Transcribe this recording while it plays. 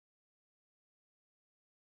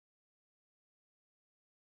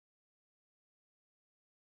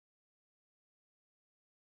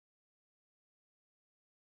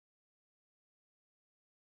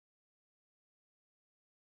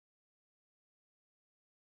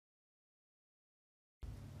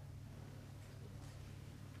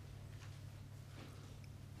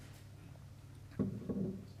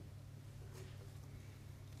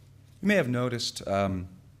You may have noticed in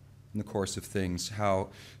the course of things how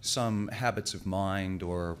some habits of mind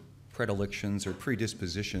or predilections or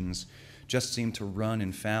predispositions just seem to run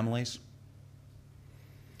in families.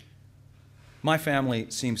 My family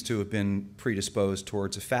seems to have been predisposed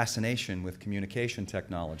towards a fascination with communication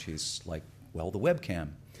technologies like, well, the webcam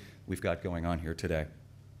we've got going on here today.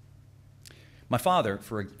 My father,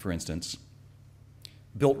 for instance,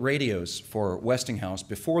 built radios for Westinghouse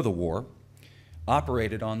before the war,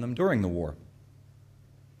 operated on them during the war.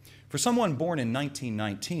 For someone born in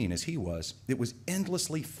 1919, as he was, it was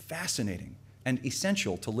endlessly fascinating and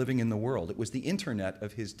essential to living in the world. It was the internet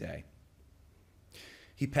of his day.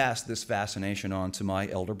 He passed this fascination on to my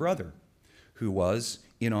elder brother, who was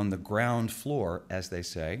in on the ground floor, as they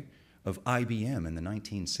say, of IBM in the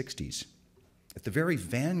 1960s, at the very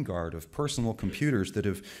vanguard of personal computers that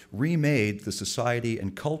have remade the society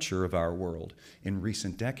and culture of our world in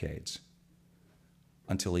recent decades,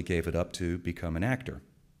 until he gave it up to become an actor.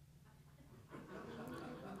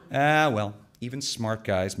 Well, even smart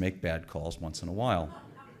guys make bad calls once in a while.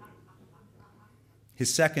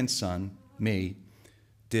 His second son, me,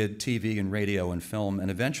 did TV and radio and film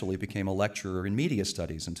and eventually became a lecturer in media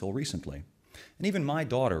studies until recently. And even my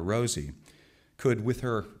daughter, Rosie, could, with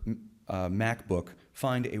her MacBook,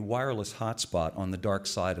 find a wireless hotspot on the dark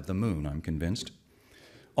side of the moon, I'm convinced.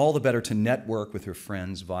 All the better to network with her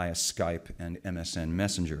friends via Skype and MSN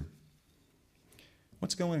Messenger.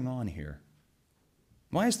 What's going on here?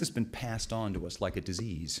 Why has this been passed on to us like a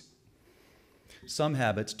disease? Some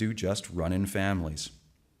habits do just run in families.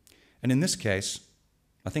 And in this case,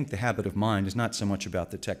 I think the habit of mind is not so much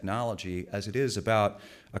about the technology as it is about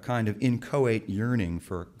a kind of inchoate yearning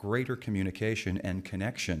for greater communication and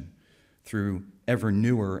connection through ever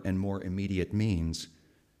newer and more immediate means,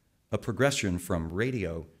 a progression from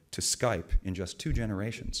radio to Skype in just 2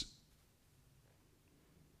 generations.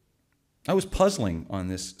 I was puzzling on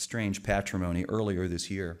this strange patrimony earlier this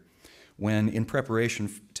year when, in preparation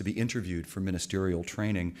to be interviewed for ministerial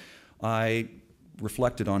training, I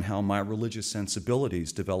reflected on how my religious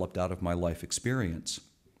sensibilities developed out of my life experience.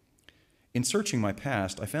 In searching my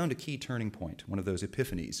past, I found a key turning point, one of those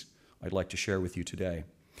epiphanies I'd like to share with you today.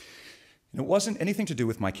 And it wasn't anything to do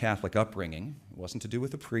with my Catholic upbringing. It wasn't to do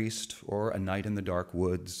with a priest or a night in the dark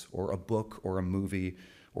woods or a book or a movie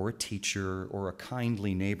or a teacher or a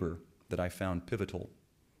kindly neighbor that I found pivotal.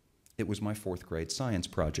 It was my 4th grade science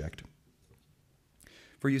project.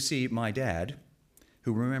 For you see, my dad,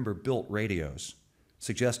 who remember built radios,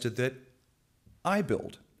 suggested that I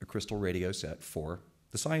build a crystal radio set for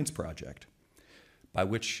the science project, by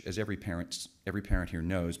which, as every parent here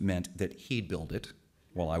knows, meant that he'd build it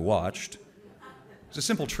while I watched. It's a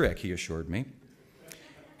simple trick, he assured me,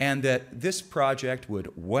 and that this project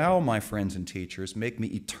would wow my friends and teachers, make me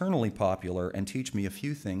eternally popular, and teach me a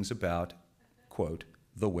few things about, quote,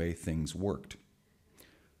 the way things worked.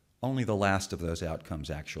 Only the last of those outcomes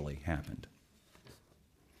actually happened.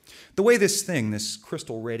 The way this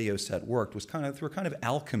crystal radio set worked was through a kind of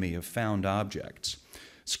alchemy of found objects.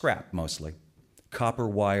 Scrap, mostly. Copper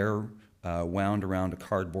wire wound around a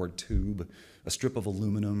cardboard tube, a strip of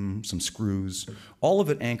aluminum, some screws, all of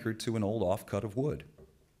it anchored to an old offcut of wood.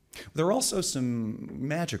 There are also some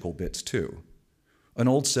magical bits, too. An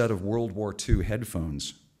old set of World War II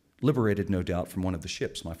headphones, liberated, no doubt, from one of the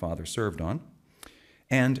ships my father served on.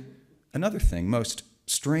 And another thing, most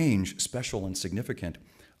strange, special, and significant,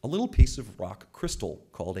 a little piece of rock crystal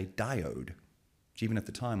called a diode, which even at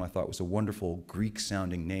the time I thought was a wonderful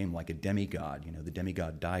Greek-sounding name like a demigod, the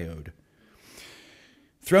demigod Diode.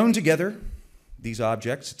 Thrown together, these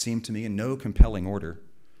objects, it seemed to me, in no compelling order,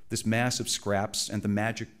 this mass of scraps and the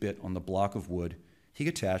magic bit on the block of wood, he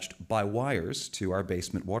attached by wires to our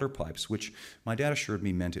basement water pipes, which my dad assured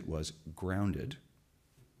me meant it was grounded.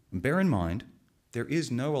 And bear in mind, there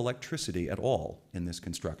is no electricity at all in this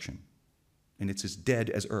construction, and it's as dead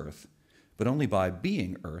as earth, but only by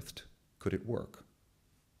being earthed could it work.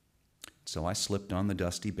 So I slipped on the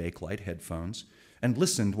dusty Bakelite headphones and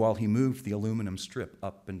listened while he moved the aluminum strip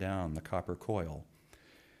up and down the copper coil.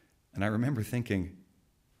 And I remember thinking,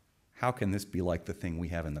 how can this be like the thing we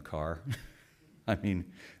have in the car? I mean,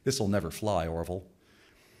 this'll never fly, Orville.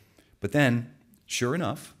 But then, sure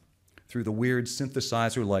enough, through the weird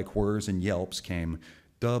synthesizer-like whirs and yelps came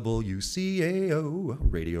WCAO,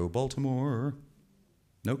 Radio Baltimore.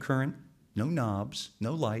 No current, no knobs,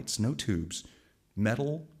 no lights, no tubes.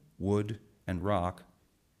 Metal, wood, and rock,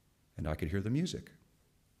 and I could hear the music.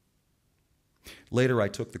 Later, I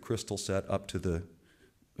took the crystal set up to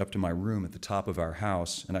my room at the top of our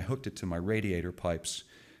house, and I hooked it to my radiator pipes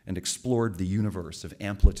and explored the universe of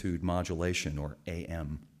amplitude modulation, or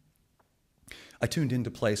AM. I tuned into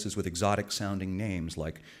places with exotic-sounding names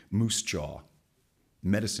like Moose Jaw,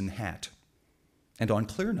 Medicine Hat, and on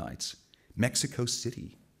clear nights, Mexico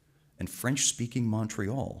City and French-speaking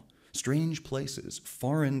Montreal, strange places,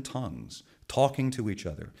 foreign tongues, talking to each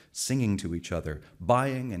other, singing to each other,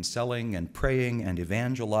 buying and selling and praying and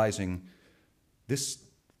evangelizing. This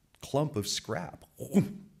clump of scrap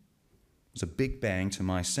was a big bang to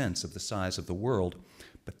my sense of the size of the world,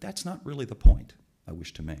 but that's not really the point I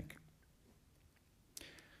wish to make.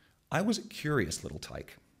 I was a curious little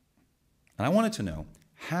tyke, and I wanted to know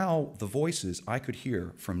how the voices I could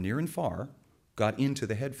hear from near and far got into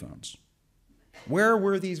the headphones. Where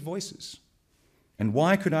were these voices? And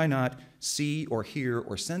why could I not see or hear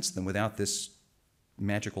or sense them without this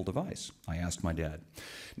magical device? I asked my dad.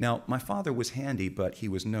 Now, my father was handy, but he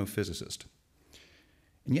was no physicist.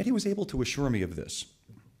 And yet he was able to assure me of this,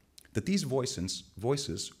 that these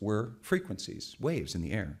voices were frequencies, waves in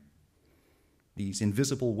the air, these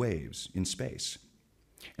invisible waves in space,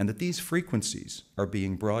 and that these frequencies are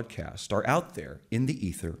being broadcast, are out there in the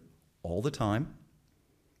ether all the time,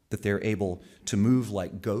 that they're able to move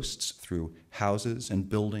like ghosts through houses and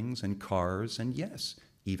buildings and cars and, yes,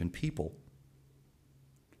 even people.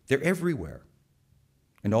 They're everywhere,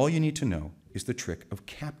 and all you need to know is the trick of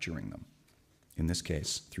capturing them, in this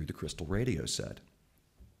case, through the crystal radio set.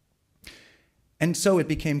 And so it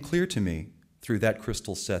became clear to me through that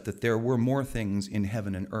crystal set that there were more things in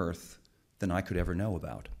heaven and earth than I could ever know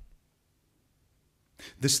about.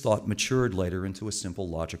 This thought matured later into a simple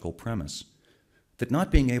logical premise, that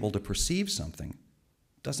not being able to perceive something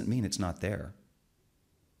doesn't mean it's not there.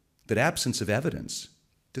 That absence of evidence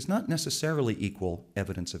does not necessarily equal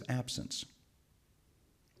evidence of absence.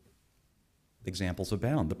 Examples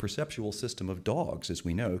abound. The perceptual system of dogs, as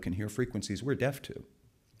we know, can hear frequencies we're deaf to.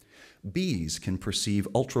 Bees can perceive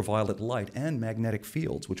ultraviolet light and magnetic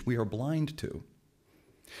fields, which we are blind to.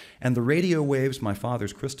 And the radio waves my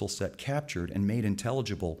father's crystal set captured and made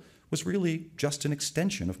intelligible was really just an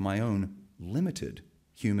extension of my own limited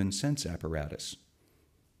human sense apparatus.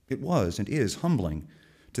 It was and is humbling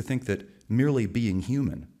to think that merely being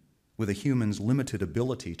human, with a human's limited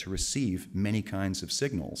ability to receive many kinds of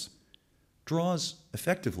signals, draws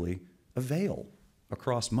effectively a veil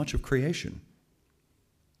across much of creation.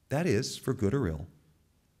 That is, for good or ill,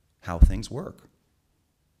 how things work.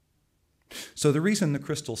 So the reason the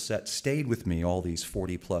crystal set stayed with me all these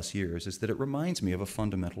 40-plus years is that it reminds me of a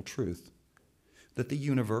fundamental truth, that the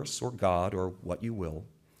universe, or God, or what you will,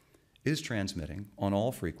 is transmitting on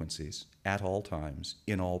all frequencies, at all times,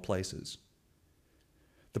 in all places.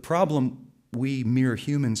 The problem we mere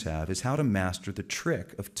humans have is how to master the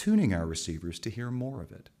trick of tuning our receivers to hear more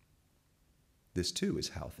of it. This, too, is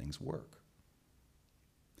how things work.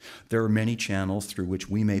 There are many channels through which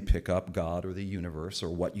we may pick up God or the universe or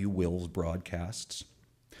what you will's broadcasts.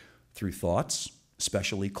 Through thoughts,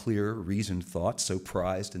 especially clear, reasoned thoughts so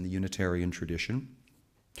prized in the Unitarian tradition,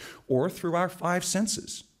 or through our five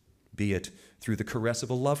senses, be it through the caress of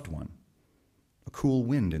a loved one, a cool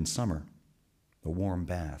wind in summer, a warm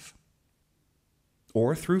bath,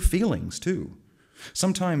 or through feelings, too,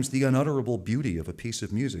 sometimes the unutterable beauty of a piece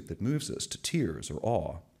of music that moves us to tears or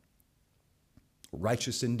awe,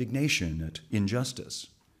 righteous indignation at injustice,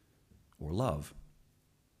 or love.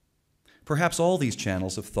 Perhaps all these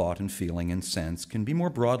channels of thought and feeling and sense can be more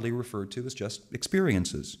broadly referred to as just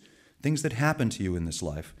experiences, things that happen to you in this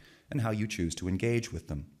life and how you choose to engage with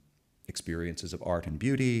them. Experiences of art and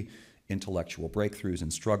beauty, intellectual breakthroughs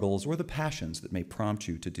and struggles, or the passions that may prompt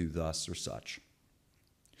you to do thus or such.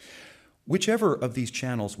 Whichever of these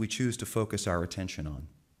channels we choose to focus our attention on,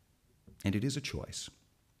 and it is a choice,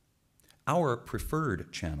 our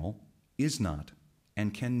preferred channel is not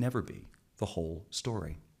and can never be the whole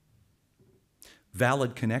story.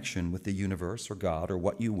 Valid connection with the universe or God or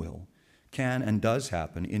what you will can and does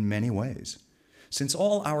happen in many ways, since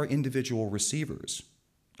all our individual receivers,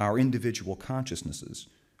 our individual consciousnesses,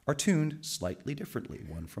 are tuned slightly differently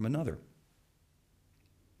one from another.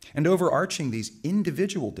 And overarching these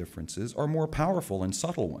individual differences are more powerful and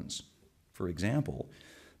subtle ones. For example,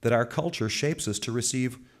 that our culture shapes us to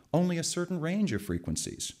receive only a certain range of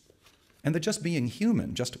frequencies, and that just being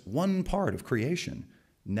human, just one part of creation,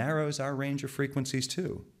 narrows our range of frequencies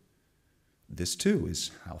too. This too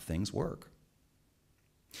is how things work.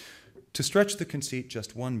 To stretch the conceit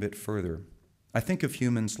just one bit further, I think of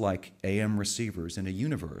humans like AM receivers in a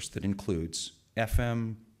universe that includes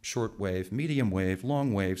FM, shortwave, medium wave,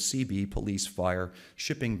 long wave, CB, police, fire,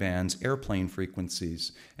 shipping bands, airplane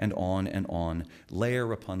frequencies, and on,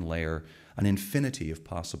 layer upon layer, an infinity of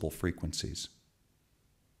possible frequencies.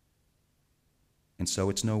 And so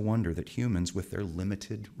it's no wonder that humans, with their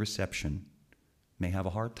limited reception, may have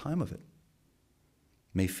a hard time of it,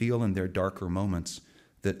 may feel in their darker moments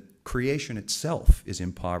that creation itself is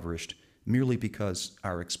impoverished merely because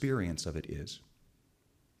our experience of it is,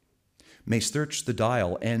 may search the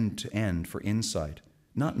dial end to end for insight,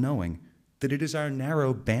 not knowing that it is our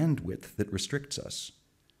narrow bandwidth that restricts us,